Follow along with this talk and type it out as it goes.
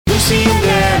Lucy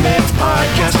and Emmett's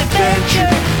podcast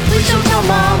adventure. Please don't tell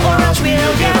Mom or else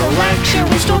we'll get a lecture.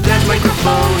 We stole Dad's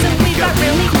microphones and we got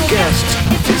really cool guests.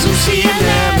 It's Lucy and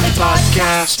Emmett's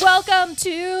podcast. Welcome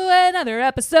to another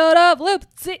episode of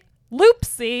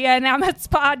Loopsy and Emmett's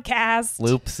podcast.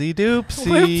 Loopsy doopsy.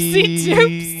 Loopsy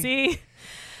doopsy.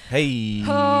 Hey.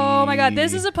 Oh my God.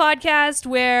 This is a podcast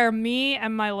where me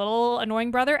and my little annoying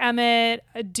brother Emmett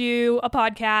do a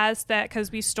podcast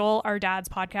because we stole our dad's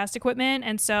podcast equipment.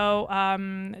 And so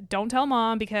don't tell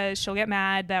Mom because she'll get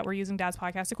mad that we're using dad's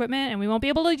podcast equipment and we won't be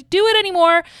able to do it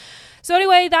anymore. So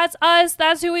anyway, that's us.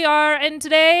 That's who we are. And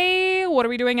today, what are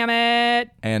we doing,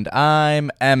 Emmett? And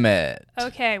I'm Emmett.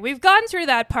 Okay, we've gone through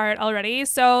that part already.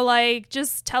 So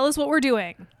just tell us what we're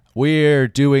doing. We're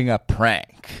doing a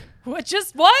prank. What,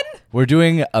 just one? We're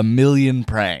doing a million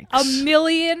pranks. A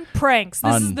million pranks.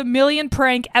 This is the million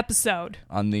prank episode.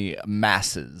 On the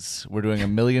masses. We're doing a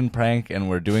million prank and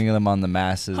we're doing them on the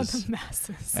masses. On the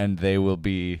masses. And they will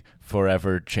be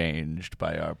forever changed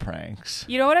by our pranks.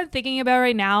 You know what I'm thinking about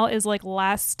right now is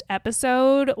last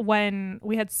episode when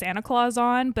we had Santa Claus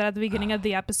on, but at the beginning of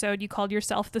the episode you called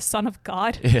yourself the Son of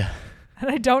God. Yeah. And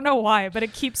I don't know why, but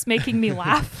it keeps making me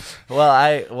laugh.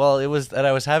 Well, it was that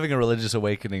I was having a religious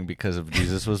awakening because of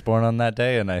Jesus was born on that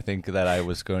day, and I think that I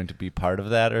was going to be part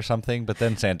of that or something. But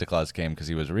then Santa Claus came because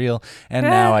he was real, and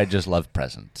now I just love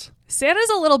presents. Santa's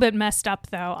a little bit messed up,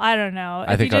 though. I don't know.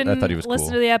 I thought he was listen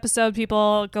cool. to the episode,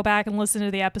 people go back and listen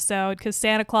to the episode because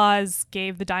Santa Claus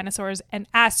gave the dinosaurs an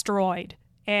asteroid,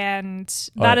 and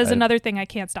that is another thing I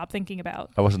can't stop thinking about.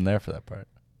 I wasn't there for that part.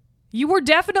 You were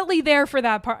definitely there for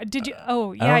that part. Did you?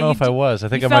 Oh, yeah. I don't know if I was. I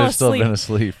think I might have still been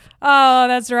asleep. Oh,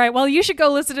 that's right. Well, you should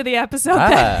go listen to the episode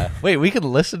then. Wait, we can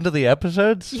listen to the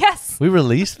episodes? Yes. We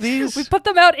released these? We put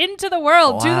them out into the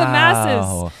world, to the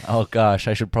masses. Oh, gosh.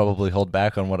 I should probably hold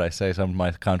back on what I say, some of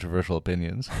my controversial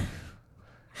opinions.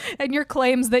 And your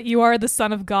claims that you are the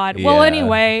Son of God. Yeah. Well,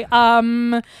 anyway,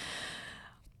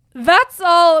 that's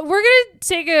all. We're going to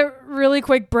take a really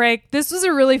quick break. This was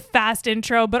a really fast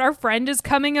intro, but our friend is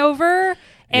coming over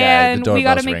and we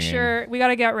got to make sure we got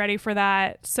to get ready for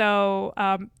that. So,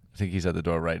 I think he's at the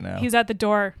door right now. He's at the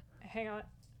door. Hang on.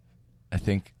 I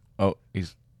think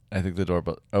the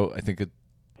doorbell. Oh, I think it.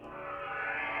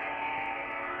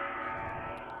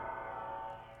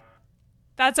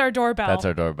 That's our doorbell. That's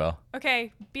our doorbell.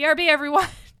 Okay. BRB, everyone.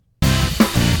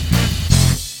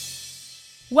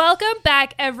 Welcome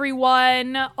back,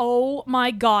 everyone. Oh,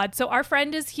 my God. So our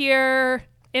friend is here.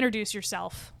 Introduce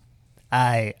yourself.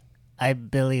 I'm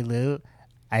Billy Lou.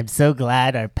 I'm so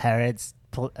glad our parents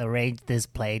arranged this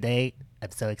play date.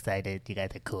 I'm so excited. You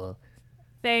guys are cool.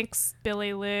 Thanks,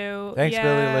 Billy Lou. Thanks,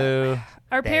 Billy Lou.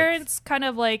 Our parents kind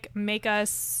of make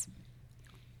us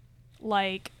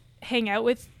hang out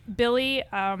with Billy.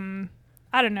 I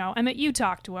don't know. I mean, you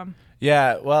talk to him.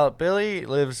 Yeah, well, Billy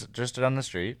lives just down the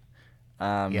street.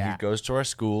 Yeah. He goes to our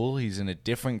school. He's in a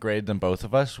different grade than both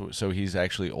of us, so he's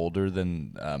actually older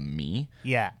than me.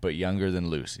 Yeah. But younger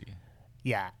than Lucy.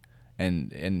 Yeah.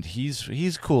 And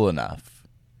he's cool enough.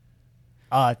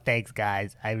 Oh, thanks,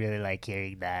 guys. I really like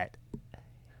hearing that.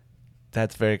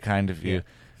 That's very kind of you.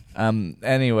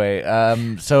 Anyway,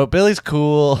 so Billy's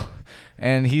cool,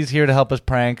 and he's here to help us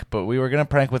prank, but we were going to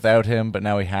prank without him, but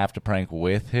now we have to prank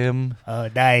with him. Oh,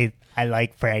 nice. I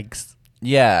like pranks.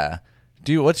 Yeah.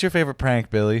 What's your favorite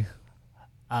prank, Billy?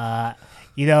 When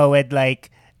you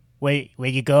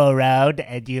go around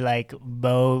and you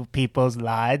mow people's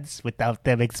lawns without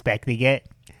them expecting it.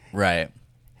 Right.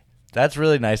 That's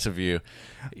really nice of you.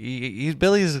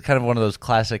 Billy's kind of one of those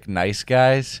classic nice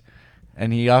guys,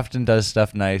 and he often does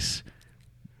stuff nice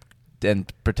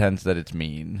and pretends that it's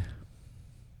mean.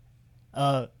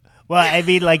 Well, I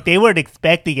mean, they weren't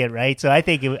expecting it, right? So I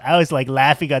think I was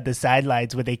laughing on the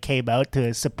sidelines when they came out to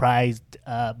a surprised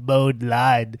mowed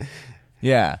lawn.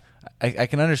 Yeah, I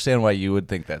can understand why you would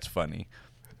think that's funny,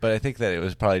 but I think that it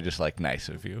was probably just nice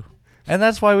of you, and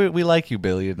that's why we like you,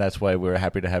 Billy, and that's why we're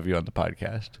happy to have you on the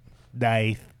podcast.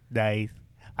 Nice. I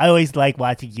always like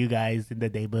watching you guys in the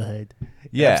neighborhood.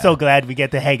 Yeah, I'm so glad we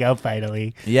get to hang out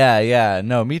finally. Yeah.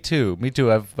 No, me too.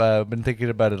 I've been thinking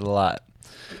about it a lot.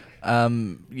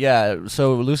 Yeah,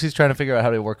 so Lucy's trying to figure out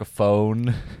how to work a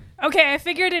phone. Okay, I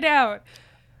figured it out.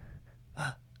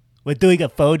 We're doing a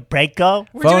phone prank call?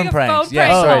 We're doing a pranks. phone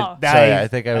prank call. Sorry, I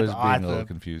think I was That's being awesome. a little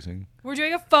confusing. We're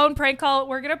doing a phone prank call.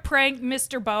 We're going to prank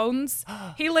Mr. Bones.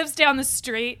 He lives down the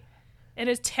street in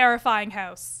his terrifying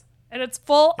house, and it's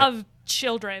full of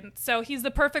children, so he's the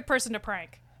perfect person to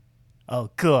prank. Oh,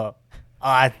 cool.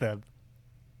 Awesome.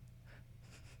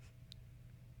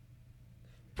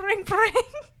 Pring, pring.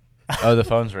 Oh, the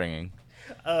phone's ringing.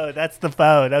 Oh, that's the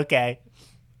phone. Okay.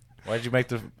 Why'd you make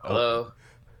the? Hello?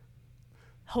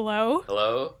 Hello?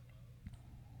 Hello?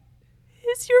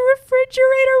 Is your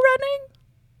refrigerator running?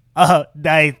 Oh,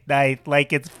 nice.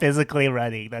 Like it's physically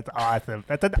running. That's awesome.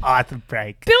 That's an awesome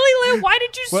prank. Billy Lou, why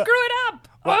did you What? screw it up?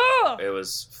 Oh! It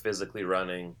was physically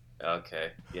running.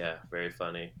 Okay. Yeah, very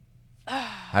funny.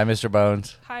 Hi, Mr.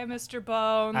 Bones. Hi, Mr.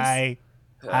 Bones. Hi,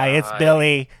 it's Hi.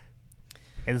 Billy.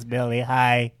 It's Billy.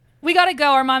 Hi. We gotta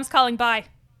go. Our mom's calling. Bye.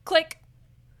 Click.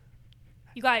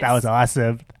 You guys. That was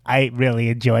awesome. I really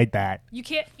enjoyed that. You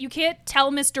can't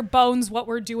tell Mr. Bones what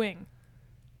we're doing.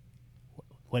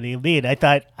 What do you mean? I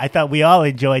thought we all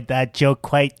enjoyed that joke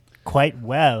quite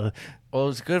well. Well, it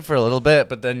was good for a little bit,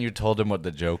 but then you told him what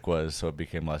the joke was, so it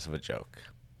became less of a joke.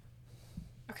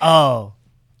 Oh,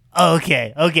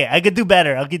 okay. I could do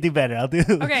better. I'll do better. I'll do.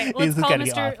 Okay, this is gonna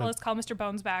be awesome. let's call Mr.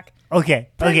 Bones back. Okay.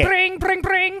 Bring,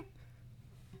 bring.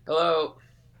 Hello?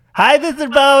 Hi,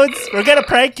 Mr. Bones. We're gonna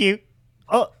prank you.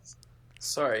 Oh,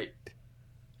 Sorry.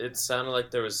 It sounded like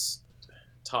there was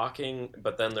talking,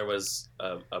 but then there was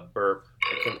a burp.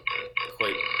 I couldn't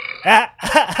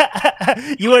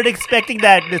quite... you weren't expecting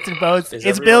that, Mr. Bones. Is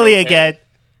It's everyone Billy okay? again.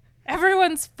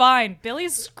 Everyone's fine.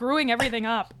 Billy's screwing everything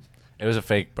up. It was a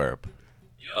fake burp.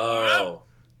 Oh.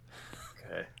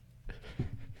 Okay.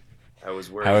 I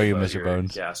was worried How are you, about Mr. your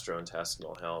Bones?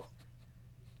 gastrointestinal health.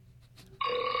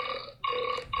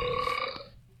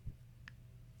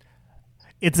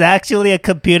 It's actually a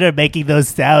computer making those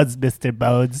sounds, Mr.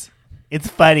 Bones. It's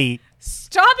funny.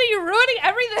 Stop it! You're ruining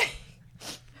everything.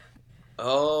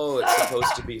 Oh, it's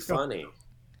supposed to be funny.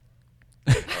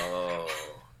 Oh.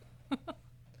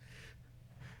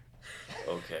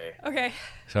 Okay. Okay.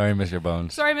 Sorry, Mr.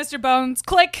 Bones. Sorry, Mr. Bones.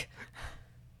 Click.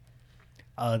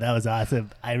 Oh, that was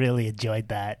awesome. I really enjoyed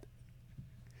that.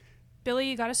 Billy,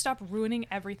 you gotta stop ruining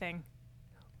everything.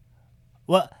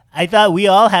 Well, I thought we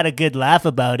all had a good laugh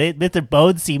about it. Mr.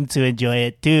 Bones seemed to enjoy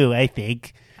it too, I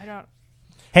think. I don't.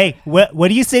 Hey, what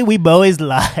do you say we mow his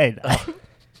lawn?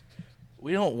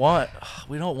 We don't want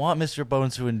Mr.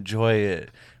 Bones to enjoy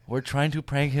it. We're trying to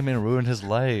prank him and ruin his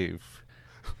life.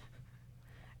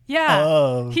 Yeah.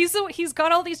 Oh. He's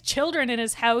got all these children in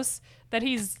his house that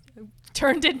he's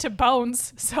turned into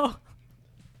bones. So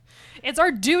it's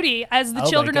our duty as the Oh my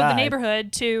children of the God.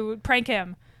 neighborhood to prank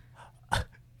him.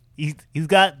 He's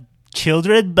got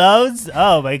children bones?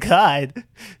 Oh my god.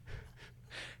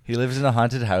 He lives in a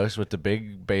haunted house with the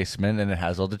big basement, and it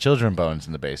has all the children bones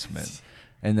in the basement.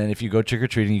 And then if you go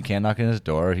trick-or-treating, you can't knock on his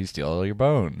door. He steals all your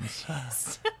bones.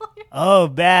 Oh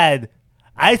man.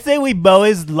 I say we mow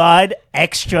his lawn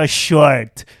extra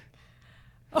short.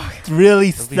 Really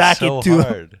It'll be suck so it to him.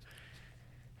 hard.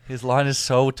 His lawn is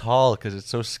so tall because it's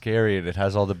so scary, and it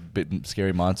has all the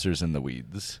scary monsters in the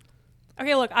weeds.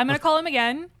 Okay, look, I'm gonna call him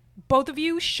again. Both of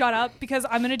you shut up because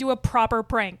I'm gonna do a proper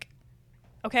prank.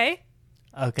 Okay?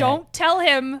 Okay. Don't tell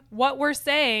him what we're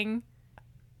saying.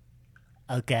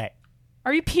 Okay.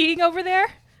 Are you peeing over there?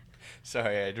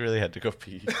 Sorry, I really had to go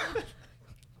pee.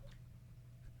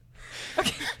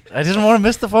 I didn't want to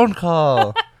miss the phone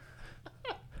call.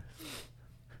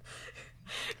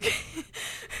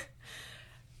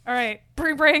 All right,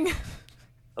 bring.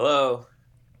 Hello.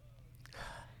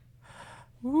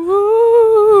 Ooh.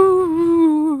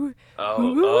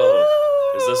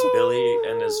 Oh. Is this Billy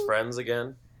and his friends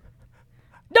again?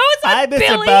 No, it's Hi, not Mr.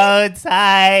 Billy. Bones.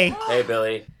 Hi. Hey,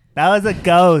 Billy. That was a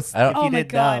ghost. I don't- If Oh you my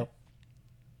didn't God. know.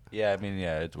 Yeah, I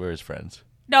mean, we're his friends.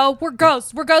 No, we're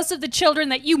ghosts. We're ghosts of the children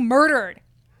that you murdered.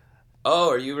 Oh,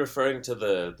 are you referring to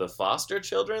the foster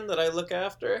children that I look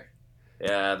after?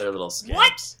 Yeah, they're little scamps.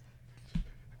 What?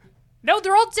 No,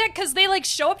 they're all dead because they like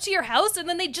show up to your house and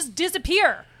then they just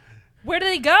disappear. Where do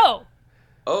they go?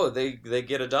 Oh, they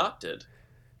get adopted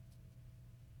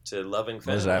to loving What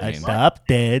does families. that mean?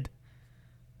 Adopted.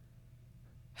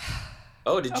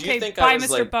 Oh, did Okay, you think bye, I was Mr.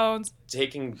 like Bones.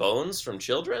 taking bones from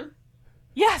children?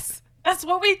 Yes, that's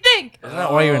what we think. Isn't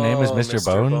that why your name is Oh, Mr.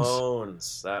 Bones?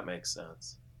 Bones. That makes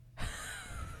sense.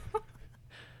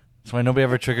 That's why nobody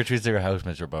ever trick-or-treats at your house,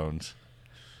 Mr. Bones.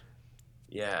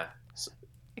 Yeah.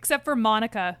 Except for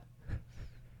Monica.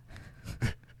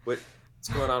 What's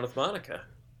going on with Monica?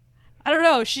 I don't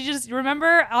know. She just,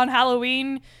 remember on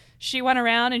Halloween, she went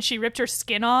around and she ripped her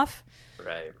skin off?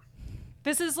 Right.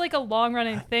 This is like a long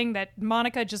running thing that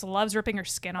Monica just loves ripping her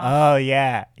skin off. Oh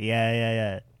yeah.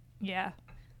 Yeah. Yeah.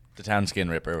 The town skin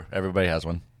ripper. Everybody has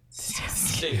one.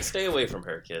 Stay away from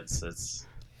her, kids.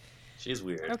 She's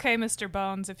weird. Okay, Mr.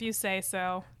 Bones, if you say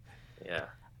so. Yeah.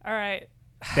 All right.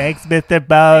 Thanks, Mr.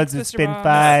 Bones. Thanks, It's Mr. been Bones.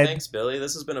 fun. Thanks, Billy.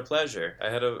 This has been a pleasure. I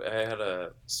had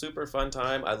a super fun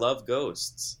time. I love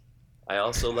ghosts. I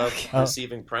also love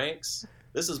receiving pranks.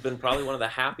 This has been probably one of the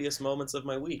happiest moments of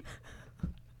my week.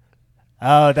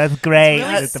 Oh, that's great. It's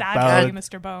really Mr. sad for you, Bones.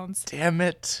 Mr. Bones. Damn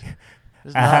it! This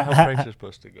is not how pranks are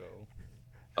supposed to go.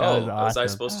 Oh, was was I awesome.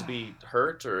 supposed to be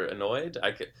hurt or annoyed?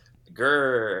 I could.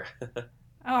 Grr.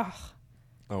 Oh,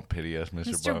 Don't pity us, Mr.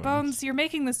 Mr. Bones, you're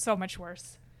making this so much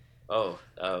worse. Oh,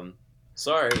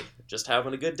 sorry. Just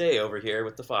having a good day over here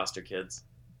with the foster kids.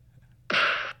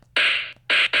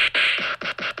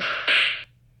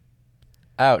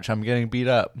 Ouch! I'm getting beat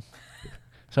up.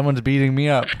 Someone's beating me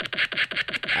up.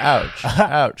 Ouch!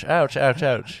 Ouch! Ouch! Ouch!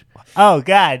 Ouch! Oh,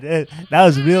 God. That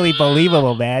was really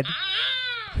believable, man.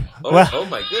 Oh, Well- oh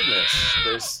my goodness.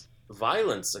 There's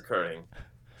violence occurring.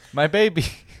 My baby.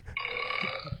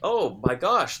 Oh my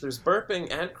gosh, there's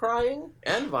burping and crying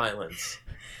and violence.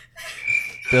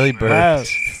 Billy burped. Wow.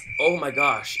 Oh my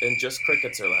gosh, and just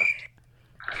crickets are left.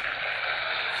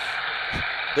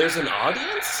 There's an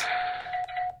audience?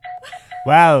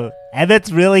 Wow.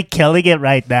 Emmett's really killing it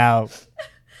right now.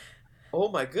 Oh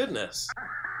my goodness.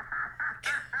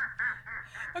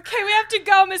 Okay, we have to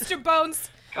go, Mr. Bones.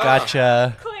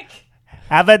 Gotcha. Click.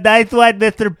 Have a nice one,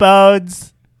 Mr.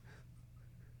 Bones.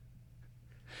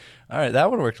 All right, that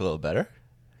one worked a little better.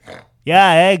 Yeah,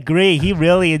 I agree. He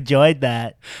really enjoyed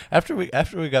that. After we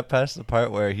got past the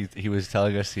part where he was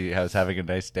telling us he was having a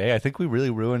nice day, I think we really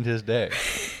ruined his day.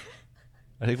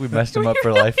 I think we messed him up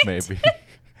for life, maybe.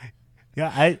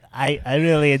 Yeah, I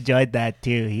really enjoyed that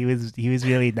too. He was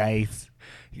really nice.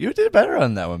 You did better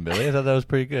on that one, Billy. I thought that was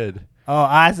pretty good. Oh,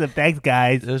 awesome. Thanks,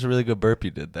 guys. It was a really good burp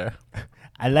you did there.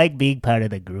 I like being part of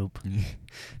the group.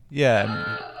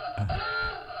 Yeah.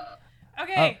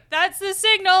 Okay, that's the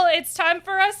signal. It's time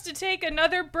for us to take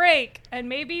another break. And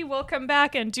maybe we'll come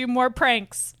back and do more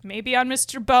pranks. Maybe on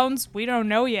Mr. Bones. We don't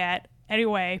know yet.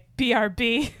 Anyway,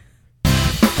 BRB.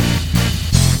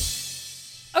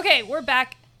 Okay, we're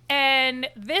back. And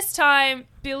this time,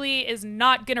 Billy is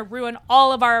not going to ruin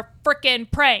all of our frickin'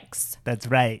 pranks. That's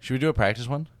right. Should we do a practice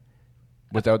one?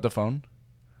 Without the phone?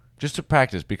 Just to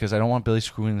practice, because I don't want Billy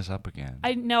screwing this up again.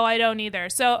 I don't either.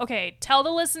 So, okay, tell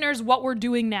the listeners what we're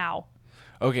doing now.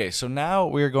 Okay, so now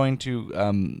we're going to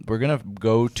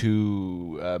go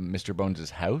to Mr. Bones'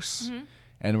 house,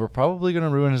 and we're probably going to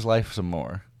ruin his life some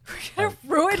more We're going to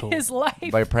ruin his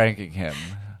life. by pranking him,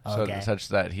 Okay. such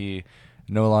that he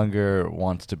no longer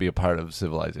wants to be a part of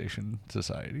civilization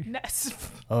society.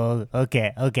 Oh,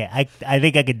 okay. I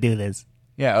think I can do this.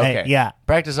 Yeah, okay. Hey, yeah.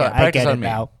 Practice on, Yeah, I practice get on it me.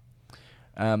 now.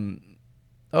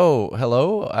 Oh,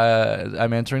 hello.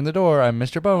 I'm answering the door. I'm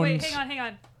Mr. Bones. Wait, hang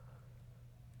on.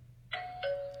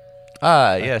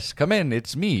 Ah, yes. Come in.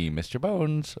 It's me, Mr.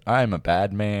 Bones. I'm a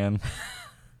bad man.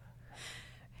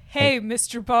 Hey,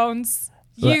 Mr. Bones.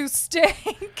 You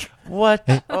stink. What?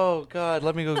 Oh, God.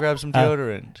 Let me go grab some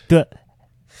deodorant.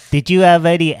 Did you have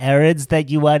any errands that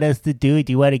you want us to do?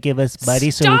 Do you want to give us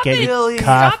money so Stop we can it.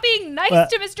 cough? Stop being nice Well-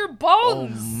 to Mr. Oh,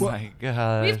 Bones. my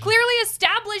God. We've clearly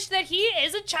established that he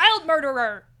is a child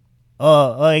murderer.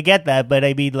 Oh, I get that, but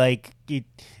I mean, like,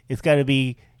 it's got to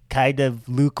be kind of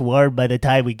lukewarm by the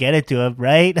time we get it to him,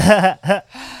 right?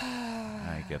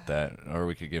 I get that. Or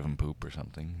we could give him poop or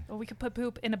something. Well, we could put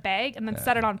poop in a bag and then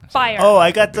set it on fire. Oh,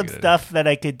 I got That'd some be good. stuff that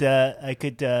I could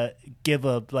give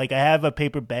him. Like, I have a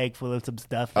paper bag full of some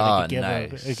stuff that I Oh, could give him.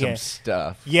 nice. Okay. Some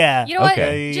stuff. Yeah. You know what?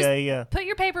 Okay. Just Yeah. put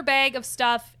your paper bag of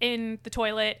stuff in the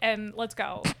toilet and let's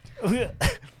go.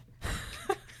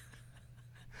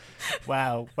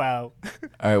 Wow. All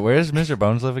right, where does Mr.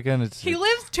 Bones live again? He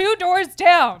lives 2 doors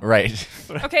down. Right.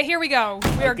 Okay, here we go.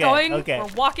 We are Okay. we're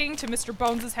walking to Mr.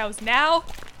 Bones' house now.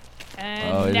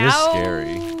 And Oh, it is now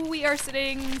scary. we are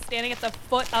standing at the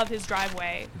foot of his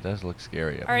driveway. It does look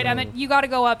scary. All right, Emmett, you got to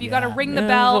go up. You got to Yeah. ring the Yeah, I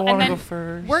bell, wanna and then go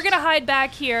first. we're gonna hide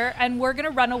back here, and we're gonna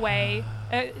run away.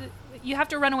 You have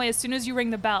to run away as soon as you ring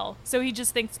the bell, so he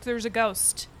just thinks there's a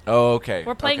ghost. Oh, okay.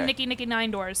 We're playing okay. Nicky Nine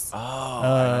Doors.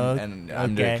 Oh, and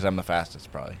I'm doing it okay. because I'm the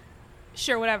fastest, probably.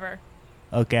 Sure, whatever.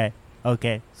 Okay.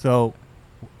 So,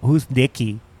 who's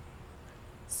Nikki?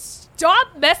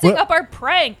 Stop messing What? up our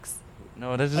pranks.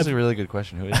 No, this is a really good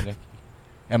question. Who is Nikki?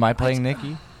 Am I playing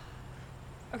Nikki?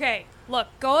 Okay, look,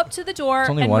 go up to the door It's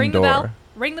only and one ring the bell. door.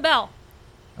 Ring the bell.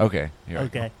 Okay. Here I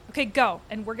Okay. Okay, go,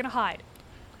 and we're gonna hide.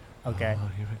 Okay. go. Oh,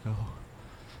 here we go.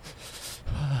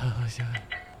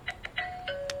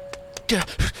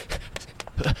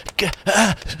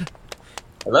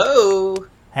 Hello?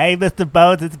 Hey, Mr.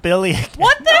 Bones, it's Billy.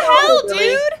 What the hell, Billy.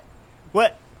 dude?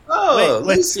 What? Oh,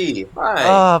 Wait. Lucy. Hi.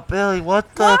 Oh, Billy,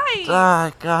 what the? Why?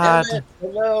 Oh, God. Emmett,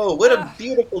 hello. What a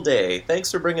beautiful day.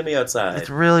 Thanks for bringing me outside. It's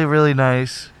really, really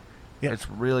nice. Yeah. It's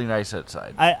really nice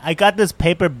outside. I got this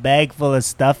paper bag full of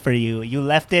stuff for you. You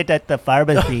left it at the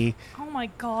pharmacy. Oh my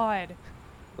god.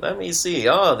 Let me see.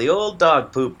 Oh, the old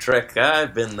dog poop trick.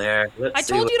 I've been there. I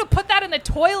told you to put that in the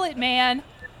toilet, man.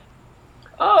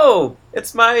 Oh,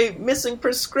 it's my missing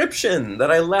prescription that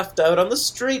I left out on the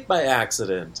street by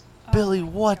accident. Billy,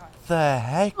 what the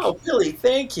heck? Oh, Billy,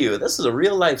 thank you. This is a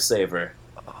real lifesaver.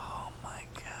 Oh my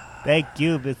god. Thank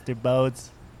you, Mr. Bones.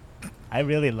 I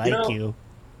really like know, you.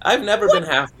 I've never been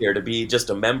happier to be just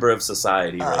a member of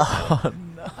society right now. Oh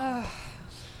no.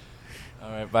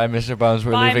 All right, bye, Mr. Bones.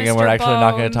 We're Bye, leaving, and Mr. we're actually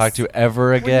not going Bones. to talk to you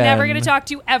ever again. We're never going to talk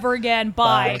to you ever again.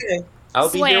 Bye. Okay,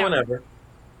 I'll be Slam. here whenever.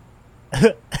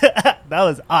 That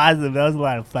was awesome. That was a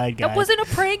lot of fun, guys. That wasn't a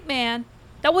prank, man.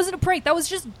 That wasn't a prank. That was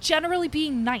just generally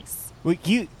being nice. Well,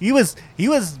 he was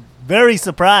very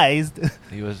surprised.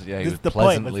 He was, yeah, he This was is the point,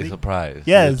 pleasantly wasn't he? surprised.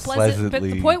 Yes. He was Pleasant, but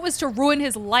pleasantly the point was to ruin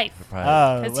his life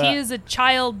surprised. because he is a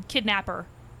child kidnapper.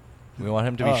 We want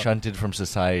him to be Oh. shunted from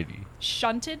society.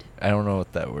 Shunted? I don't know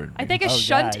what that word means. I think a Oh,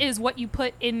 shunt God. is what you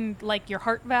put in like your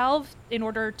heart valve in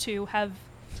order to have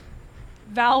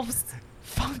valves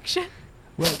function.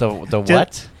 The Ju-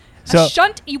 what? So A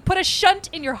shunt, you put a shunt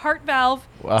in your heart valve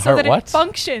A so heart that what? it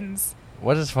functions.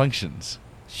 What is functions?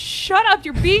 Shut up,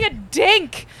 you're being a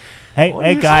dink. hey What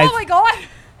hey are you- guys, Oh my god.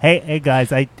 hey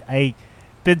guys, I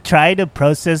been trying to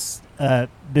process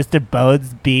Mr.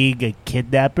 Bones being a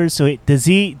kidnapper. So does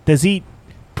he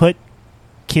put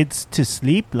kids to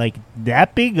sleep like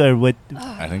napping or what?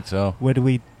 I think so. What do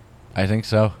we? I think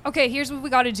so. Okay, here's what we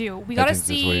gotta do. We gotta think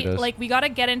this is what he see, does. like, we gotta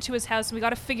get into his house and we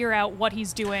gotta figure out what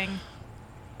he's doing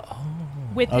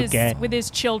with Okay. his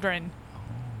children.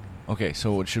 Okay,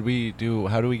 so what should we do?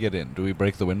 How do we get in? Do we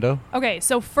break the window? Okay,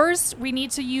 so first we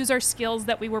need to use our skills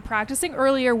that we were practicing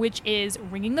earlier, which is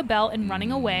ringing the bell and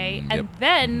running away. And yep.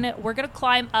 then we're going to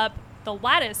climb up the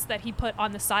lattice that he put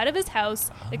on the side of his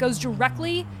house that goes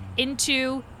directly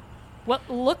into what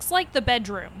looks like the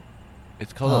bedroom.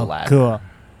 It's called a ladder. Cool.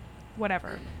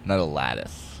 Whatever. Not a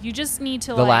lattice. You just need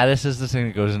to, The like... lattice is the thing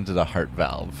that goes into the heart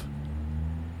valve.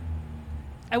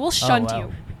 I will shunt wow.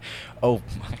 you. Oh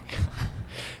my god.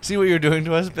 See what you're doing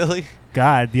to us, Billy?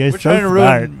 God, you're We're so trying to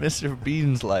smart. ruin Mr.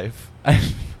 Bean's life.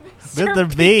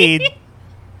 Mr. Bean.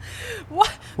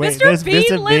 What? Wait, Mr. there's Bean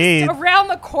Mr. lives Bean. around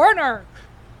the corner.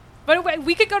 But wait,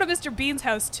 we could go to Mr. Bean's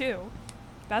house, too.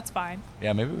 That's fine.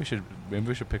 Yeah, maybe we should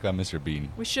pick on Mr. Bean.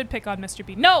 We should pick on Mr.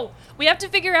 Bean. No! We have to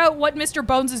figure out what Mr.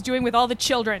 Bones is doing with all the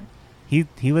children.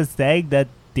 He was saying that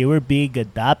they were being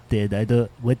adopted. I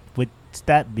don't. What's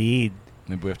that mean?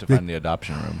 Maybe we have to find the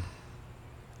adoption room.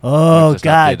 We Oh have to stop the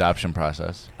God. adoption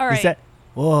process. All right.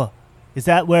 Is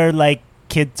that where like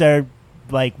kids are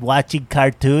like watching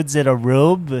cartoons in a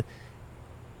room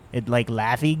and like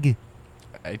laughing?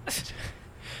 I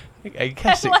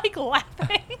guess I it, like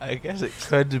laughing. I guess it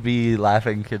could be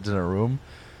laughing kids in a room,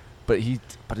 but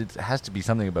it has to be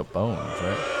something about bones,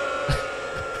 right?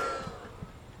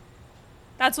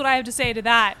 That's what I have to say to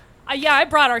that. Yeah, I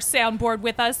brought our soundboard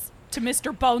with us to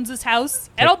Mr. Bones' house,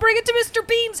 and I'll bring it to Mr.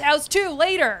 Bean's house too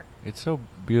later. It's so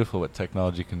beautiful what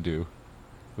technology can do.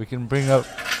 We can bring up.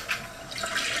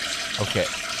 Okay,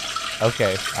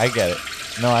 I get it.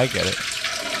 No, I get it.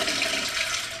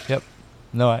 Yep.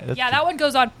 No, that's Yeah, that one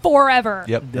goes on forever.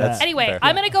 Yep. Yeah. That's Anyway, fair.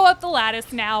 I'm going to go up the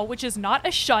lattice now, which is not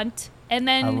a shunt. And A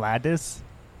then, lattice?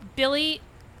 Billy,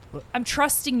 I'm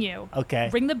trusting you. Okay.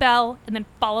 Ring the bell and then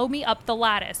follow me up the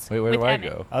lattice. Wait, where with do I Emmett.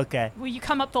 go? Okay. Will you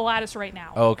come up the lattice right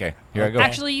now? Oh, okay. Here I go.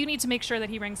 Actually, you need to make sure that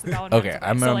he rings the bell. And Okay, runs away.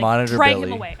 I'm So, gonna like, monitor drag Billy,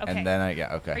 him away. Okay. and then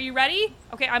okay. Are you ready?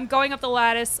 Okay, I'm going up the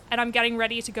lattice and I'm getting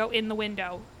ready to go in the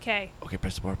window. Okay, Okay,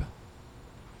 press the doorbell.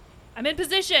 I'm in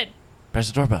position. Press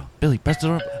the doorbell, Billy. Press the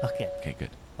doorbell. Okay. Okay, good.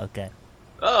 Okay.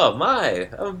 Oh my,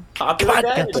 I'm a popular Come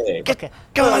on, guy go. today. Okay.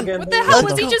 Come on. What the hell?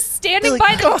 Was he go. just standing Billy,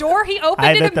 by the go. door? He opened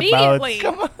I'm it at the immediately.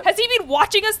 Come on. Has he been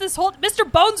watching us this whole... Mr.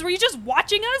 Bones, were you just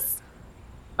watching us?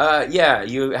 Yeah,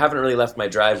 you haven't really left my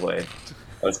driveway.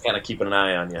 I was kind of keeping an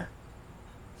eye on you.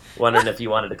 Wondering if you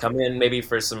wanted to come in, maybe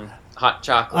for some hot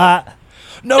chocolate.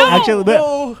 No, Actually,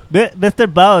 no.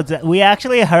 Mr. Bones, we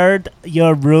actually heard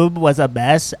your room was a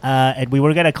mess, and we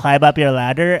were gonna climb up your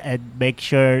ladder and make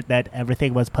sure that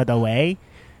everything was put away.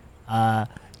 Do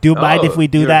you mind if we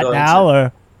do you're that going now, to-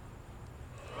 or?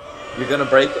 You're gonna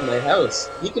break in my house.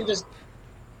 You can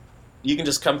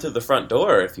just come through the front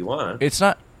door if you want. It's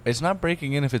not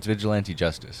breaking in if it's vigilante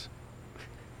justice.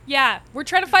 Yeah, we're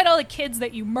trying to find all the kids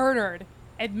that you murdered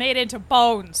and made into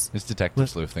bones. It's detective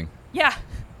sleuthing. Yeah.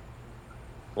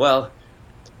 Well,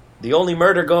 the only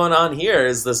murder going on here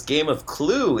is this game of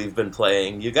Clue we've been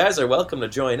playing. You guys are welcome to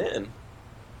join in.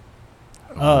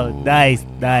 Oh, nice.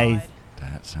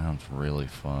 That sounds really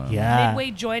fun. Yeah.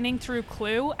 Midway joining through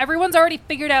Clue. Everyone's already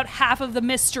figured out half of the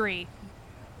mystery.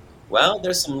 Well,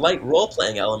 there's some light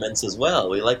role-playing elements as well.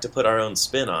 We like to put our own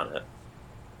spin on it.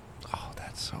 Oh,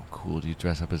 that's so cool. Do you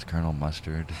dress up as Colonel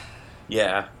Mustard?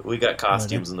 Yeah, we got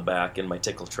costumes in the back in my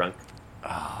tickle trunk.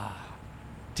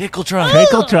 Tickle trunk.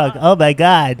 Trickle trunk. Oh my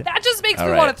god. That just makes All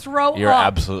me right. want to throw You're up.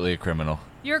 absolutely a criminal.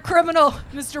 You're a criminal,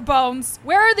 Mr. Bones.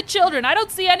 Where are the children? I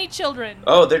don't see any children.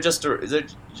 Oh, they're just in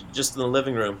the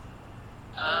living room.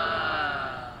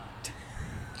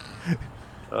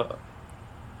 Oh.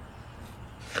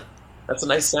 That's a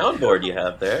nice soundboard you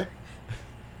have there.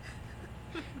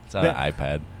 It's on an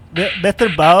iPad.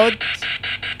 Mr. Bones?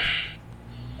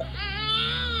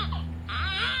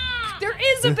 There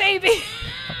is a baby.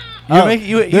 We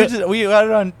got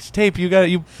it on tape.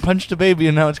 You punched a baby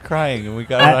and now it's crying, and we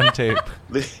got it on tape.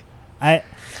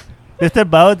 Mr.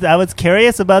 Bones, I was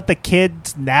curious about the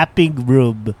kids' napping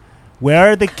room.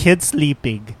 Where are the kids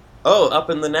sleeping? Oh, up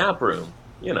in the nap room.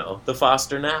 You know, the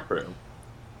foster nap room.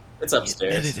 It's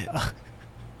upstairs.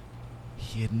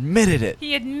 He admitted it.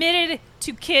 He admitted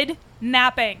to kid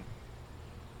napping.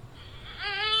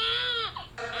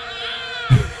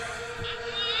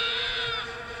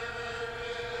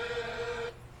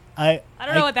 I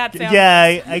don't know what that sounds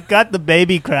Yeah, I got the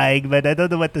baby crying, but I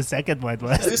don't know what the second one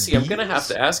was. Lucy, I'm gonna have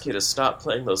to ask you to stop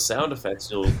playing those sound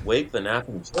effects. You'll wake the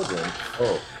napping children.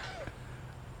 Oh.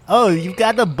 Oh, you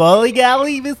got the bowling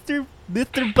alley, Mr.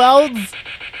 Bones?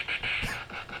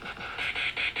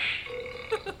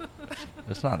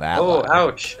 It's not that. Oh, loud.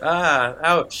 ouch.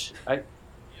 Ouch.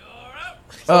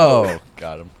 Oh,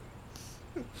 got him.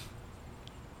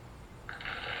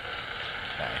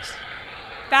 Nice.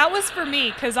 That was for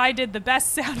me because I did the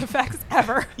best sound effects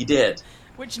ever, You did.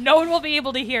 which no one will be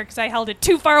able to hear because I held it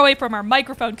too far away from our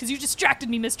microphone because you distracted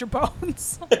me, Mr.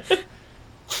 Bones.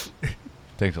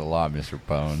 Thanks a lot, Mr.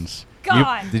 Bones.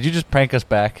 God. Did you just prank us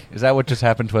back? Is that what just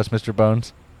happened to us, Mr.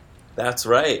 Bones? That's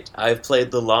right. I've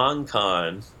played the long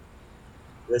con.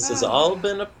 This has all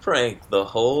been a prank the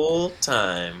whole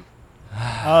time.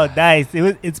 Oh, nice.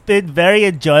 It's been very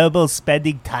enjoyable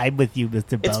spending time with you,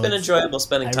 Mr. Bones. It's been enjoyable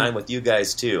spending time with you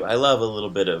guys, too. I love a little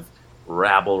bit of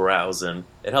rabble-rousing.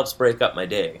 It helps break up my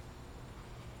day.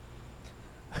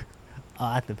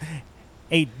 Awesome.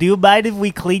 Hey, do you mind if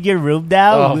we clean your room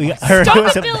now? Oh,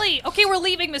 Stop it, Billy! Okay, we're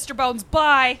leaving, Mr. Bones.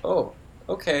 Bye. Oh,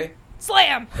 okay.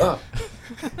 Slam! Oh,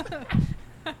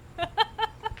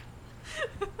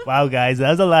 Wow, guys, that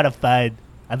was a lot of fun.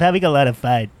 I'm having a lot of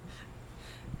fun.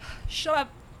 Shut up,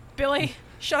 Billy.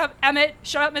 Shut up, Emmett.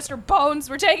 Shut up, Mr. Bones.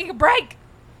 We're taking a break.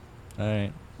 All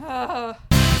right.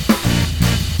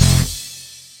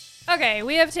 Okay,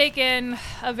 we have taken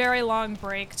a very long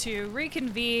break to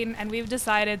reconvene, and we've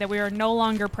decided that we are no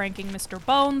longer pranking Mr.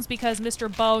 Bones because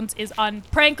Mr. Bones is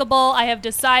unprankable. I have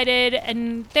decided,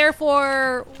 and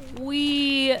therefore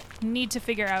we need to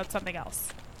figure out something else.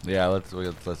 Yeah,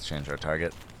 let's change our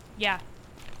target. Yeah.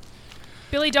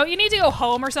 Billy, don't you need to go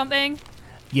home or something?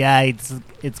 Yeah,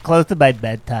 it's close to my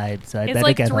bedtime, so I It's better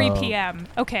like get 3 home. p.m.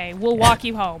 Okay, we'll walk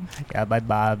you home. Yeah, my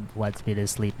mom wants me to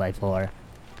sleep by 4.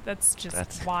 That's just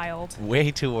That's wild. way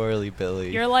too early,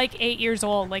 Billy. You're like 8 years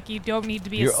old. Like, you don't need to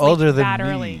be You're asleep older than that me.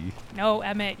 early. No,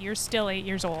 Emmett, you're still 8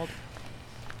 years old.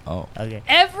 Oh. Okay.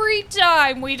 Every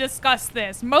time we discuss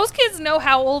this, most kids know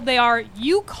how old they are.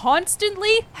 You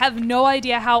constantly have no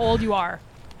idea how old you are.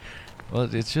 Well,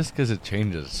 it's just because it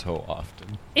changes so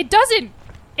often. It doesn't.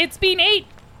 It's been 8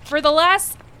 for the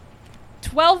last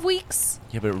 12 weeks.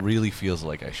 Yeah, but it really feels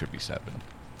like I should be 7.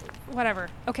 Whatever.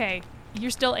 Okay,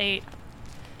 you're still 8.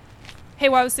 Hey,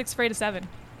 why was 6 afraid of 7?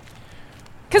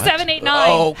 Because What? 7, 8, 9.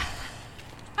 Oh,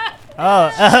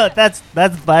 Oh, that's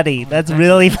funny. That's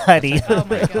really funny. Oh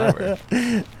my god. Lord. All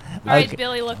right, Okay.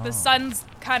 Billy, look, the sun's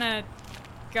kind of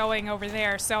going over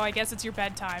there, so I guess it's your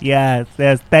bedtime. Yes.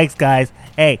 Thanks, guys.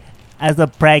 Hey, as a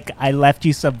prank, I left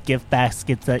you some gift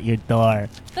baskets at your door.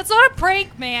 That's not a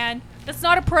prank, man. That's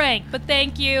not a prank, but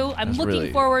thank you. I'm That's looking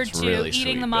really- forward it's to really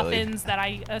eating the sweet, Billy. muffins that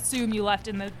I assume you left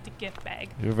in the gift bag.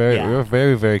 You're Yeah. a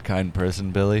very, very kind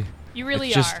person, Billy. You really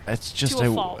it's just, are. It's just, to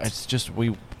a fault.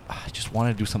 I just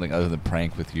want to do something other than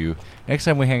prank with you. Next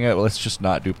time we hang out, let's just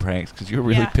not do pranks because you're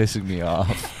really Yeah. pissing me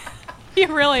off. You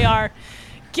really are.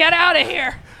 Get out of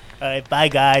here. All right, bye,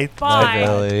 guys. Bye.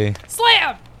 Billy.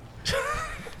 Slam!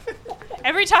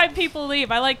 Every time people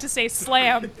leave, I like to say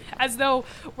slam as though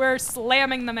we're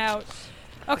slamming them out.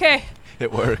 Okay,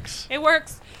 It works. it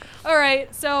works. All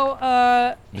right, so,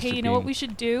 hey, Mr. you know what Bean. we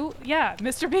should do? Yeah,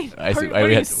 Mr. Bean. I Are see. you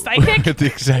had psychic? the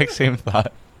exact same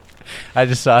thought. I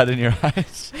just saw it in your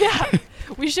eyes. Yeah.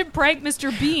 We should prank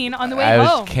Mr. Bean on the way I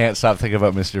home. just can't stop thinking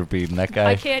about Mr. Bean. That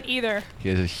guy. I can't either. He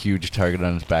has a huge target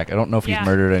on his back. I don't know if Yeah. he's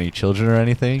murdered any children or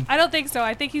anything. I don't think so.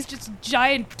 I think he's just a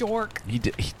giant dork. He's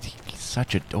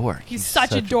such a dork. He's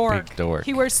such a dork. Big dork.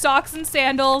 He wears socks and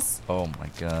sandals. Oh my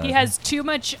god. He has too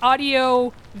much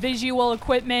audio visual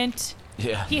equipment.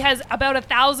 Yeah. He has about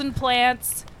 1,000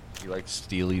 plants. He likes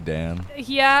Steely Dan.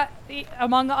 Yeah,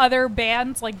 among other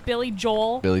bands like Billy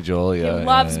Joel. Billy Joel, yeah. He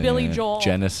loves Billy Joel.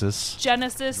 Genesis.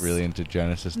 Genesis. Really into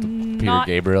Genesis. The Peter Not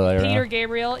Gabriel era. Peter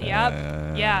Gabriel,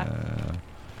 yep. Yeah.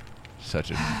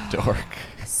 Such a dork.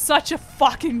 Such a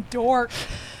fucking dork.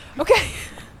 Okay.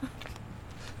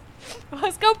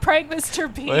 Let's go prank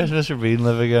Mr. Bean. Where does Mr. Bean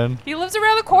live again? He lives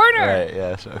around the corner. Right,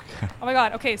 yes, okay. Oh my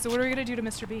god. Okay, so what are we going to do to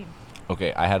Mr. Bean?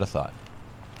 Okay, I had a thought.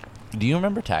 Do you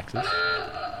remember taxes?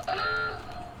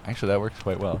 Actually, that works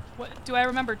quite well. What, do I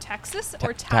remember Texas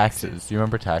or taxes? Taxes. Do you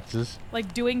remember taxes?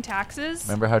 Like doing taxes?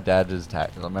 Remember how Dad does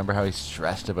taxes? Remember how he's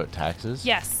stressed about taxes?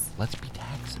 Yes. Let's be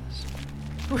taxes.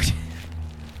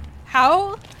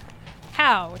 How?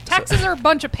 How? Taxes are a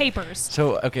bunch of papers.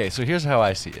 So, okay, so here's how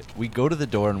I see it. We go to the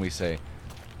door and we say,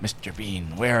 Mr.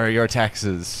 Bean, where are your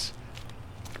taxes?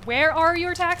 Where are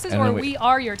your taxes, And or then we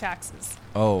are your taxes?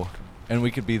 Oh, and we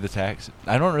could be the tax.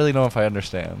 I don't really know if I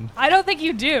understand. I don't think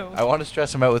you do. I want to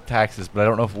stress him out with taxes, but I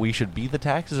don't know if we should be the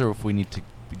taxes or if we need to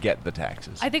get the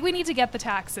taxes. I think we need to get the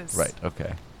taxes. Right,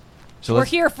 okay. So We're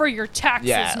let's, here for your taxes,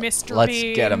 yeah, Mr. Bean. let's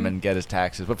get him and get his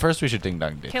taxes. But first we should ding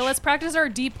dong ditch. Okay, let's practice our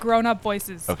deep grown-up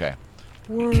voices. Okay.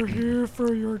 We're here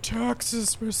for your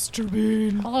taxes, Mr.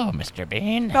 Bean. Hello, Mr.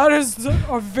 Bean. That is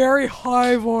a very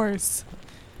high voice.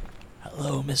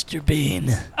 Hello, Mr.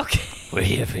 Bean. Okay. We're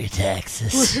here for your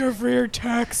taxes. We're here for your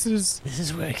taxes. This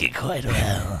is working quite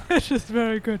well. This is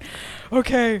very good.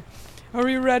 Okay, are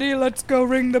we ready? Let's go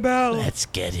ring the bell. Let's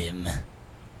get him.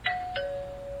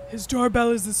 His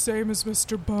doorbell is the same as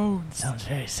Mr. Bones. Sounds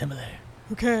very similar.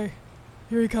 Okay,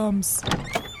 here he comes.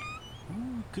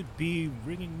 Who could be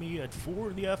ringing me at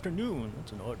 4 in the afternoon?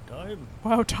 That's an odd time.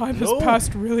 Wow, time Hello? has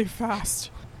passed really fast.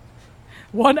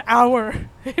 1 hour.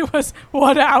 It was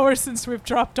 1 hour since we've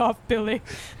dropped off Billy.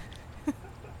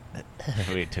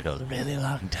 We took a really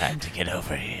long time to get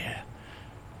over here.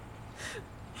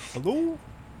 Hello?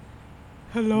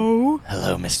 Hello?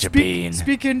 Hello, Mr. Bean.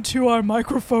 Speak into our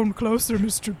microphone closer,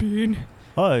 Mr. Bean.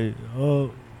 Hi,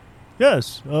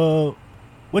 yes,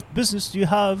 what business do you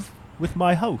have with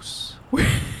my house?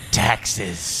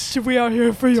 Taxes. We are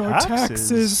here for your Taxes?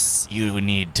 taxes. You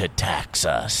need to tax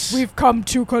us. We've come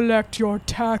to collect your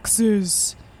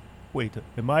taxes. Wait,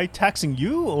 am I taxing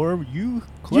you, or are you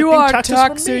collecting You are taxes from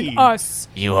taxing me? us.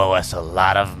 You owe us a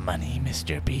lot of money,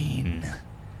 Mr. Bean.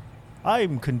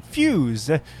 I'm confused.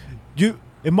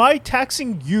 Am I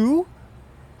taxing you?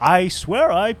 I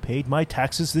swear I paid my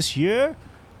taxes this year.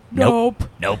 Nope.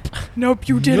 Nope. Nope,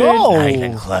 you didn't. No. Not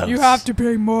even close. You have to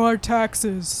pay more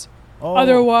taxes. Oh,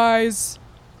 Otherwise...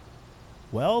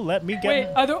 well, let me get... Wait,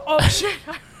 oh shit.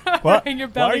 What? Ring your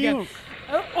bell Why are again. you...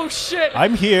 Oh shit.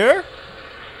 I'm here.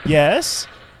 Yes.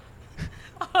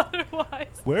 Otherwise...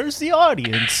 Where's the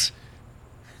audience?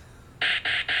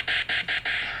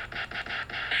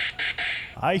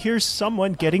 I hear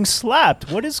someone getting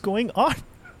slapped. What is going on?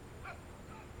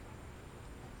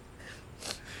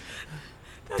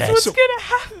 That's what's gonna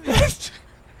happen.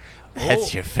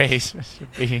 That's your face, Mr.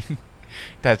 Bean.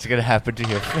 That's gonna happen to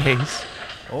your face.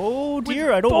 Oh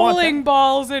dear, I don't want Bowling that.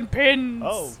 balls and pins.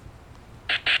 Oh.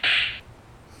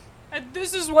 And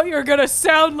this is what you're gonna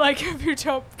sound like if you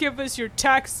don't give us your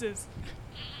taxes.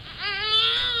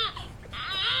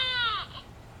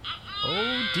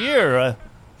 Oh dear.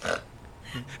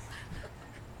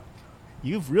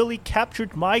 You've really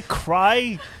captured my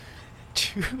cry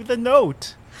to the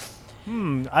note.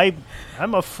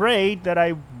 I'm afraid that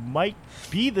I might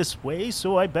be this way,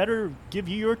 so I better give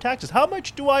you your taxes. How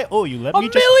much do I owe you? Let me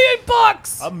 $1 million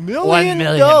bucks! $1 million. $1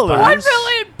 million dollars? bucks. $1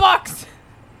 million bucks!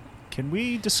 Can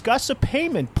we discuss a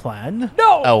payment plan?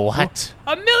 No! A what?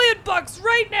 $1 million bucks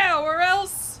right now, or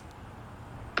else...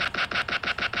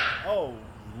 Oh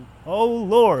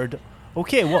Lord.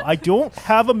 Okay, well, I don't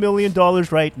have $1 million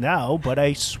right now, but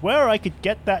I swear I could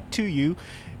get that to you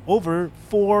over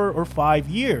 4 or 5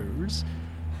 years.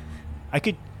 I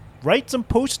could write some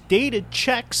post-dated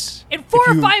checks. In 4 if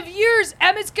or you- 5 years,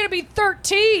 Emmett's gonna be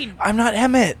 13! I'm not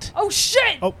Emmett. Oh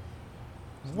shit! Oh,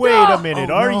 wait No! a minute.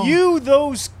 Oh, Are no. you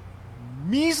those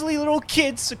measly little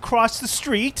kids across the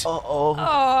street? Uh-oh.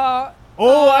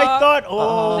 I thought...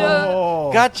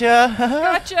 Oh. Gotcha.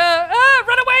 Gotcha! Ah,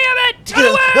 run away, Emmett! Run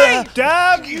away!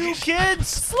 Damn you kids!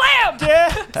 Slam!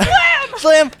 Damn. Slam!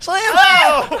 Slam,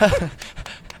 slam.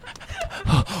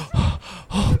 Oh.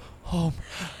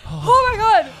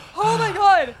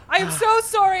 I'm so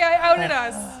sorry I outed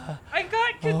us. I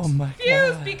got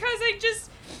confused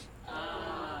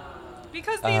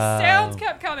because these sounds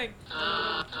kept coming.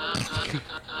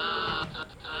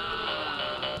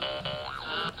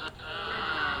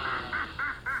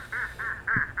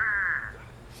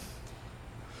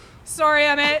 Sorry,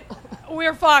 Emmett.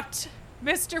 We're fucked.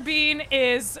 Mr. Bean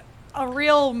is a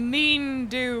real mean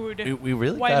dude. We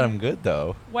really got him good,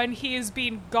 though. When he is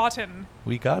being gotten.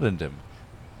 We got him.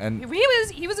 And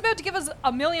he was about to give us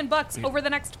 $1 million over the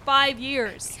next 5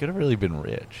 years. he could have really been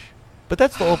rich. But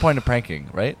that's the whole point of pranking,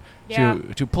 right? Yeah.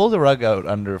 To pull the rug out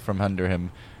from under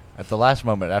him at the last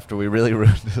moment after we really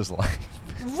ruined his life.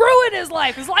 Ruin his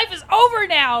life. His life is over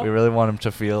now. We really want him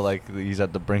to feel like he's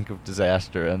at the brink of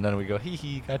disaster, and then we go,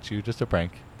 hee, got you, just a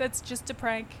prank. That's just a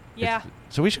prank. Yeah.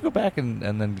 So we should go back and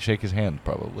then shake his hand,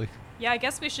 probably. Yeah, I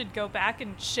guess we should go back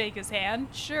and shake his hand.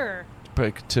 Sure.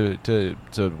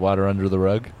 To water under the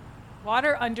rug.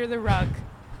 Water under the rug.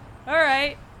 All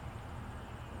right.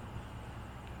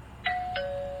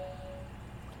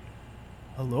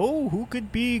 Hello, who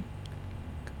could be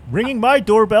ringing my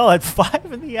doorbell at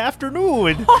 5 in the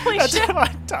afternoon? Holy That's shit.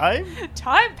 not time.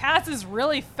 Time passes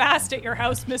really fast at your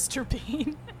house, Mr.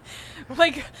 Bean.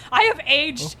 Like, I have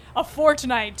aged a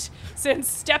fortnight since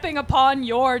stepping upon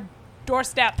your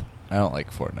doorstep. I don't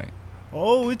like Fortnite.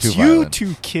 Oh, it's Too you violent.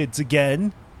 two kids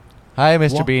again. Hi,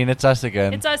 Mr. Bean. It's us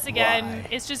again. It's us again. Why?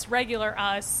 It's just regular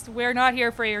us. We're not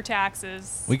here for your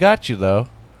taxes. We got you, though.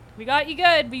 We got you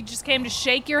good. We just came to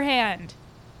shake your hand.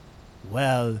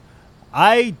 Well,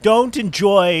 I don't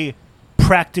enjoy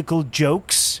practical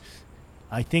jokes.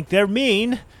 I think they're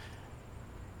mean.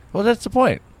 Well, that's the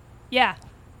point. Yeah.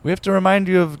 We have to remind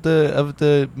you of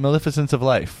the maleficence of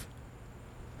life.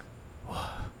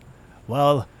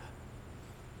 Well,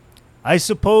 I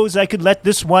suppose I could let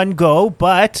this one go,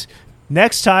 but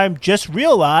next time just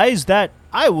realize that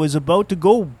I was about to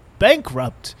go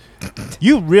bankrupt.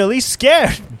 You really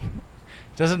scared me.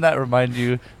 Doesn't that remind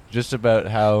you just about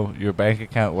how your bank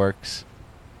account works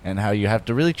and how you have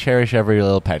to really cherish every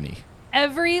little penny?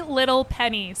 Every little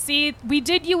penny. See, we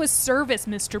did you a service,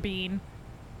 Mr. Bean.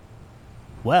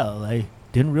 Well, I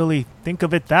didn't really think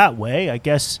of it that way. I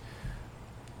guess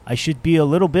I should be a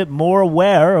little bit more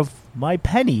aware of my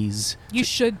pennies. You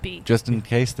should be. Just in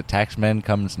case the taxman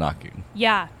comes knocking.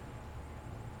 Yeah.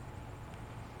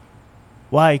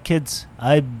 Why, kids,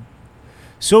 I'm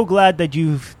so glad that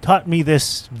you've taught me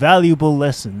this valuable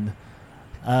lesson.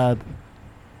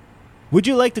 Would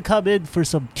you like to come in for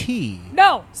some tea?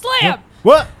 No! Slam!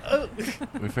 What?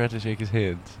 We forgot to shake his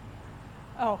hands.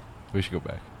 Oh. We should go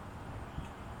back.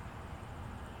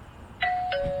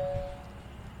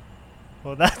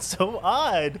 Well, that's so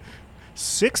odd.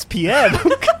 6 p.m.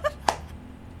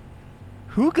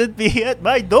 Who could be at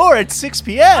my door at 6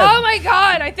 p.m.? Oh my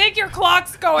god, I think your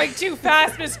clock's going too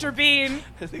fast, Mr. Bean.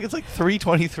 I think it's like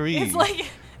 3:23. It's like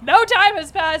no time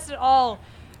has passed at all.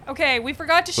 Okay, we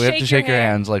forgot to we shake have to shake your your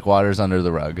hand. hands like water's under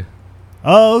the rug.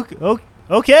 Oh,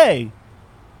 okay.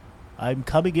 I'm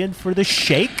coming in for the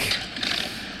shake.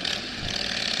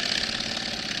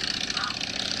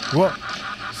 What?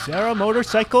 Is there a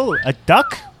motorcycle? A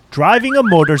duck driving a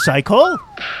motorcycle?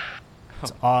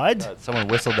 It's odd. Someone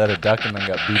whistled at a duck and then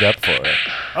got beat up for it.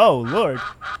 Oh, Lord.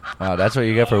 Wow, that's what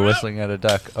you get for whistling at a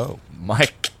duck. Oh, my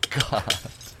God.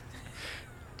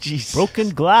 Jesus Broken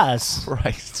glass.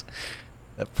 Christ.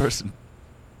 That person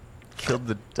killed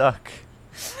the duck.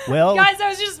 Well, Guys, that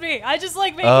was just me. I just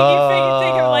like making you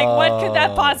think of like what could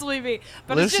that possibly be.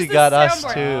 But it's Lucy just a got us,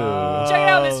 soundboard. too. Check it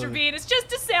out, Mr. Bean. It's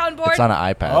just a soundboard. It's on an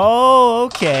iPad. oh,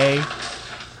 okay.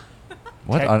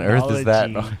 What on earth is that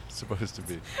Technology. supposed to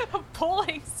be? A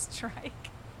bowling strike.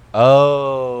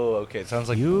 Oh, okay. It sounds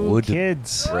like You wood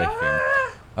kids. breaking.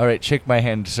 All right, shake my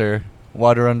hand, sir.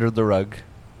 Water under the rug.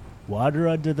 Water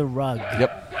under the rug.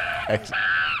 Yep.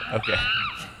 Okay.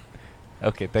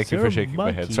 Okay, thank you Sir, for shaking my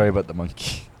hand. monkey. Sorry about the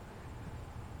monkey.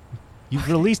 You've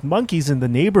released monkeys in the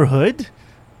neighborhood.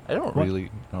 I don't What?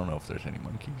 know if there's any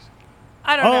monkeys.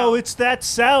 I don't know. Oh, it's that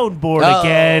soundboard Oh.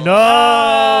 again.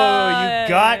 Oh, you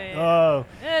got. yeah. Oh,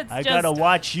 It's I just, gotta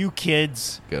watch you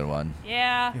kids. Good one.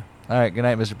 Yeah. All right, good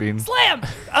night, Mr. Bean. Slam!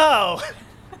 Oh,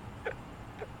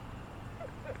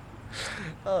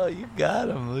 Oh, you got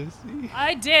him, Lucy.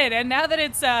 I did, and now that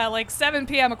it's like 7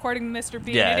 p.m. according to Mr.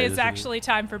 Bean, Yeah, it it is is. actually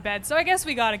time for bed. So I guess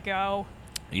we gotta go.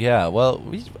 Yeah, well,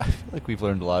 I feel like we've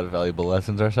learned a lot of valuable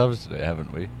lessons ourselves today,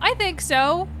 haven't we? I think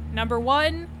so. Number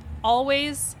one,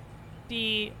 always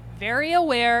be very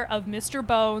aware of Mr.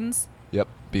 Bones. Yep.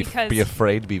 Because Be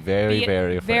afraid. Be very, Be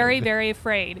very afraid. Very, very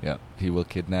afraid. Yep. He will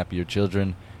kidnap your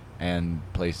children and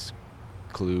place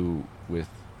Clue with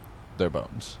their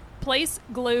bones. place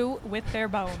glue with their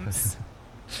bones.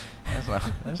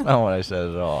 That's not what I said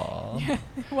at all.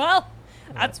 Well,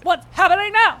 that's what's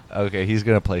happening now. Okay, he's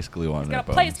gonna place glue on He's their gonna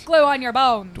bones. place glue on your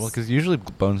bones. Well, because usually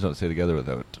bones don't stay together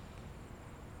without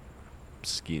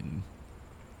skin.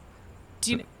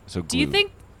 do you, So do you glue.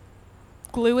 think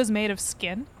glue is made of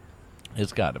skin?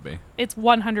 It's got to be? It's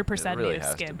 100% It really made of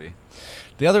has skin. to be.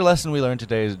 The other lesson we learned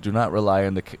today is do not rely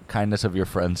on the kindness of your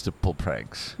friends to pull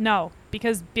pranks. No,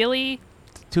 because Billy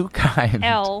Too kind.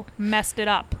 L messed it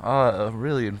up.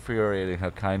 Really infuriating how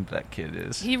kind that kid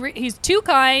is. He's too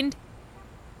kind,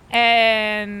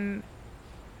 and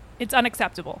it's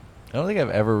unacceptable. I don't think I've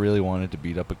ever really wanted to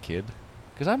beat up a kid.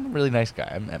 Because I'm a really nice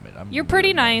guy. I'm Emmett. You're really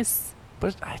pretty nice.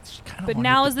 But I just kind of But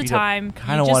now is the time.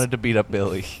 Kind You of just- wanted to beat up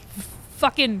Billy.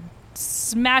 Fucking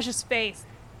smash his face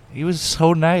He was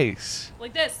so nice.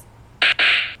 like this.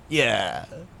 Yeah.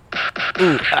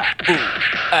 Ooh,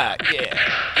 yeah,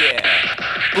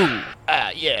 yeah. Ooh,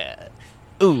 yeah.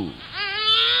 Ooh.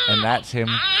 And that's him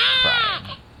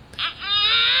crying.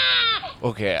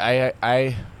 Okay,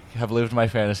 I have lived my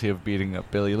fantasy of beating up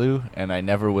Billy Lou, and I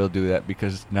never will do that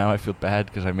because now I feel bad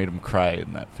because I made him cry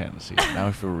in that fantasy. Now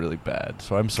I feel really bad.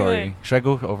 So I'm sorry. Good. Should I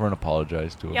go over and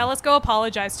apologize to him? Yeah, let's go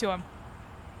apologize to him.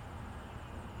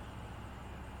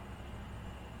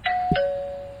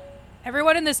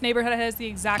 Everyone in this neighborhood has the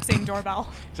exact same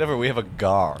doorbell. Except for we have a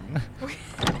gong.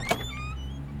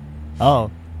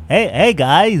 Oh, hey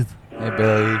guys. Hey,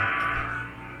 Billy.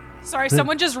 Sorry,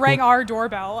 someone just rang our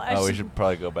doorbell. Oh, we should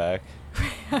probably go back.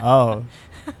 Oh.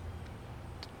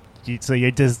 So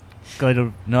you're just going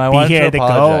to No, I be wanted here to to go?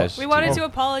 apologize. We wanted to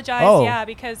apologize, Oh. yeah,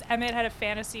 because Emmett had a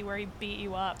fantasy where he beat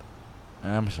you up.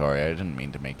 I'm sorry. I didn't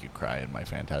mean to make you cry in my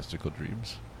fantastical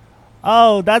dreams.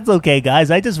 Oh, that's okay, guys.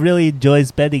 I just really enjoy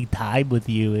spending time with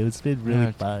you. It's been really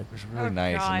Yeah, fun. It was really Oh,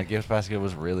 nice, and the God. gift basket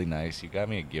was really nice. You got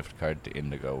me a gift card to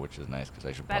Indigo, which is nice because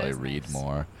I should That probably is read nice.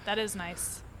 more. That is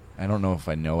nice. I don't know if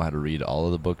I know how to read all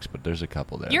of the books, but there's a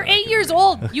couple there. You're that I 8 can years read.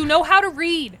 old. You know how to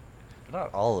read.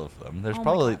 Not all of them. There's Oh my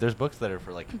probably God. there's books that are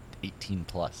for like 18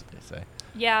 plus. They say.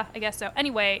 Yeah, I guess so.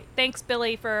 Anyway, thanks,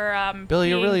 Billy, for Billy,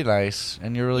 you're being- really nice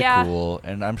and you're really Yeah. cool,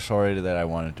 and I'm sorry that I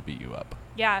wanted to beat you up.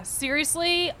 Yeah,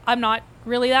 seriously, I'm not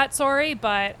really that sorry,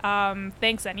 but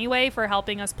thanks anyway for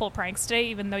helping us pull pranks today,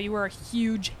 even though you were a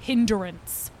huge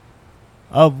hindrance.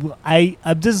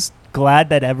 I'm just glad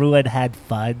that everyone had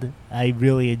fun. I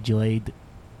really enjoyed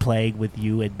playing with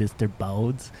you and Mr.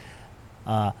 Bones.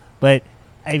 But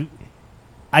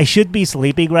I should be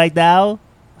sleeping right now.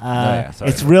 yeah,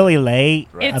 sorry It's about really late.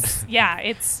 Right.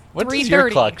 It's What does 3:30. your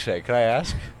clock say? Can I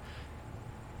ask?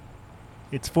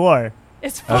 It's 4.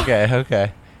 It's fine.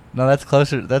 Okay. No, that's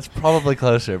closer. That's probably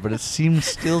closer, but it seems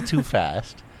still too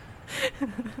fast.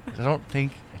 I don't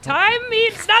think. Time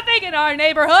means nothing in our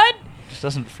neighborhood. It just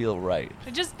doesn't feel right.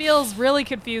 It just feels really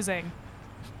confusing.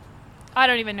 I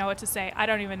don't even know what to say. I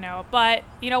don't even know. But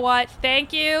you know what?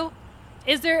 Thank you.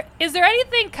 Is there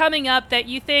anything coming up that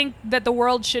you think that the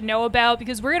world should know about?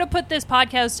 Because we're gonna put this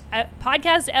podcast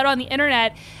out on the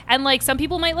internet, and like some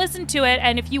people might listen to it.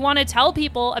 And if you want to tell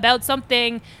people about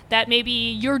something that maybe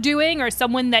you're doing or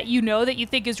someone that you know that you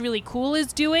think is really cool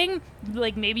is doing,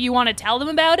 like maybe you want to tell them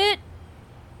about it.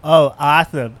 Oh,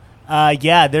 awesome.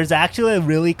 Yeah, there's actually a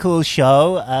really cool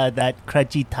show that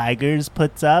Crunchy Tigers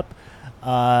puts up.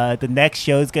 The next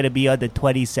show is going to be on the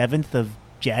 27th of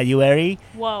January.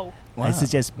 Whoa, I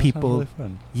suggest that sounds people... really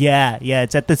fun. Yeah,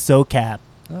 it's at the SoCap.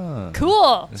 Oh.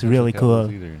 cool. It's really cool.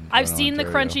 I've seen the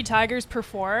Crunchy Tigers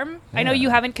perform. I know Yeah. you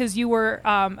haven't because you were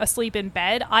asleep in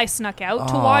bed. I snuck out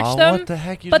to Aw, watch them. What the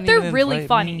heck? You but didn't they're even really invite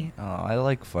funny. me? Oh, I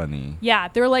like funny. Yeah,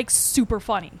 they're like super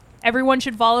funny. Everyone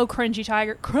should follow Crunchy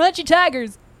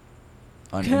Tigers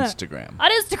On Instagram. on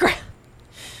Instagram.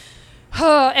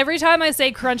 Every time I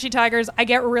say Crunchy Tigers, I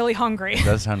get really hungry.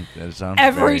 It sounds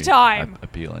Every very time.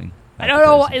 appealing. I don't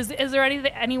know. Appetizing. Is there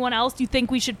anyone else you think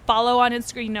we should follow on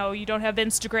Instagram? No, you don't have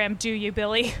Instagram, do you,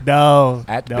 Billy? No,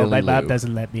 At no, Billy my mom Lou.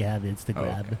 doesn't let me have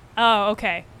Instagram. okay. Oh,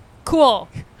 okay. Cool.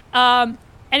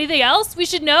 Anything else we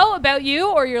should know about you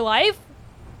or your life?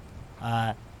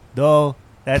 No,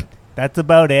 that's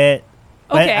about it.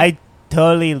 But Okay. I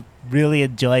totally really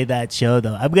enjoy that show,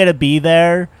 though. I'm gonna be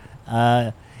there,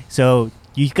 so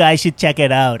you guys should check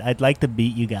it out. I'd like to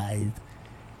meet you guys.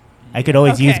 I could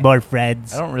always Okay. use more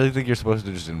friends. I don't really think you're supposed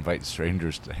to just invite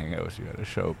strangers to hang out with you at a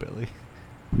show, Billy.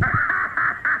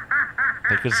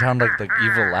 They could sound like the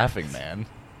evil laughing man.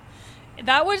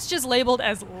 That was just labeled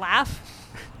as laugh.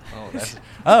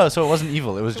 So it wasn't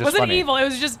evil. It was It just wasn't funny. evil. It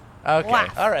was just Okay.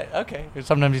 laugh. All right. Okay.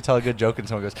 Sometimes you tell a good joke and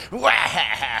someone goes,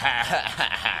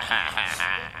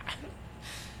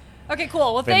 Okay,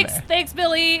 cool. Well, Been thanks,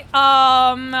 Billy.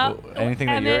 Anything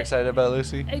that you're excited about,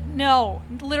 Lucy? No,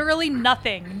 literally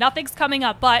nothing. Nothing's coming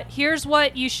up. But here's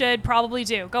what you should probably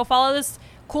do. Go follow this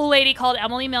cool lady called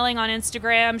Emily Milling on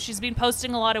Instagram. She's been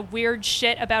posting a lot of weird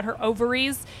shit about her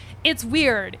ovaries. It's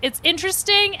weird. It's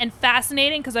interesting and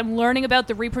fascinating because I'm learning about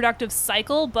the reproductive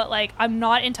cycle, but like I'm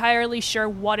not entirely sure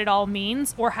what it all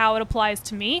means or how it applies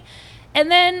to me.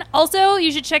 And then also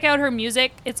you should check out her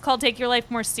music. It's called Take Your Life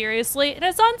More Seriously, and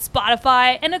it's on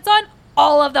Spotify, and it's on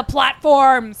all of the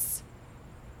platforms.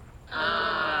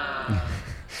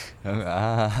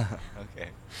 Okay.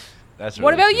 That's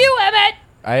What really about cool. you, Emmett?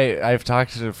 I've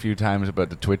talked a few times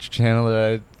about the Twitch channel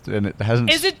and it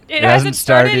hasn't. It hasn't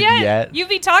started yet? yet. You've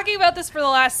been talking about this for the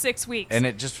last 6 weeks. And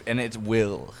it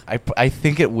will. I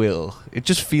think it will. It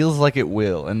just feels like it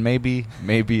will, and maybe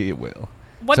it will.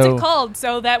 What's So- it called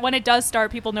so that when it does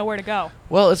start, people know where to go?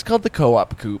 Well, it's called the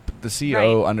Co-op Coop. The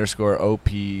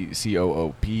CO_OPCOOP.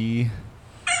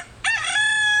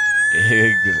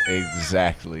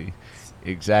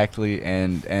 Exactly.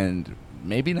 And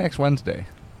maybe next Wednesday,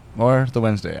 or the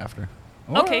Wednesday after.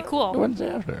 Okay, Or cool. The Wednesday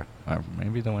after, or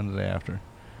maybe the Wednesday after,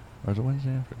 or the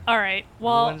Wednesday after. All right.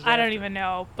 Well, I don't even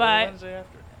know, but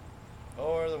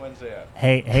Or the Wednesday after.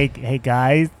 Hey,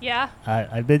 guys. yeah.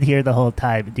 I've been here the whole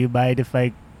time. Do you mind if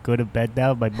I go to bed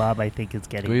now? My mom, I think, is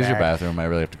getting Go use your back. bathroom. I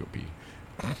really have to go pee.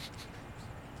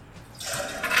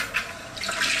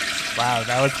 Wow,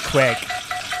 that was quick.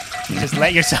 Just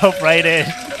let yourself right in.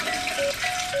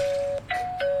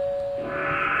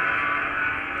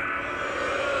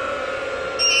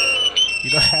 You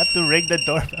don't have to ring the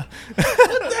doorbell.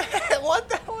 What?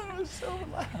 That one was so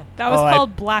loud. That was Oh,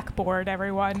 called Blackboard,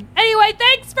 everyone. Anyway,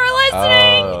 thanks for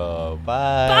listening. Oh,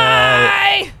 bye.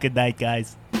 Bye. Good night,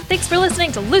 guys. Thanks for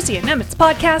listening to Lucy and Emmett's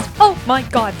podcast. Oh my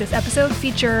god, this episode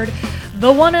featured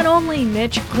the one and only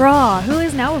Mitch Graw, who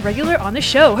is now a regular on the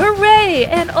show. Hooray!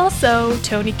 And also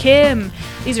Tony Kim.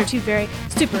 These are two very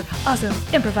super awesome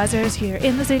improvisers here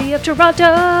in the city of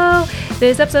Toronto.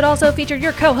 This episode also featured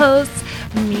your co-hosts,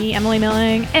 me, Emily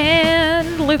Milling,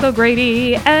 and Luke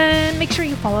O'Grady. And make sure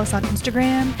you follow us on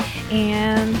Instagram.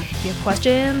 And if you have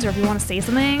questions or if you want to say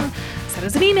something, send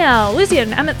us an email,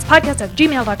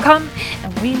 lucyandemmettspodcast@gmail.com,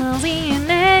 and we will see you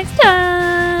next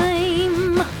time.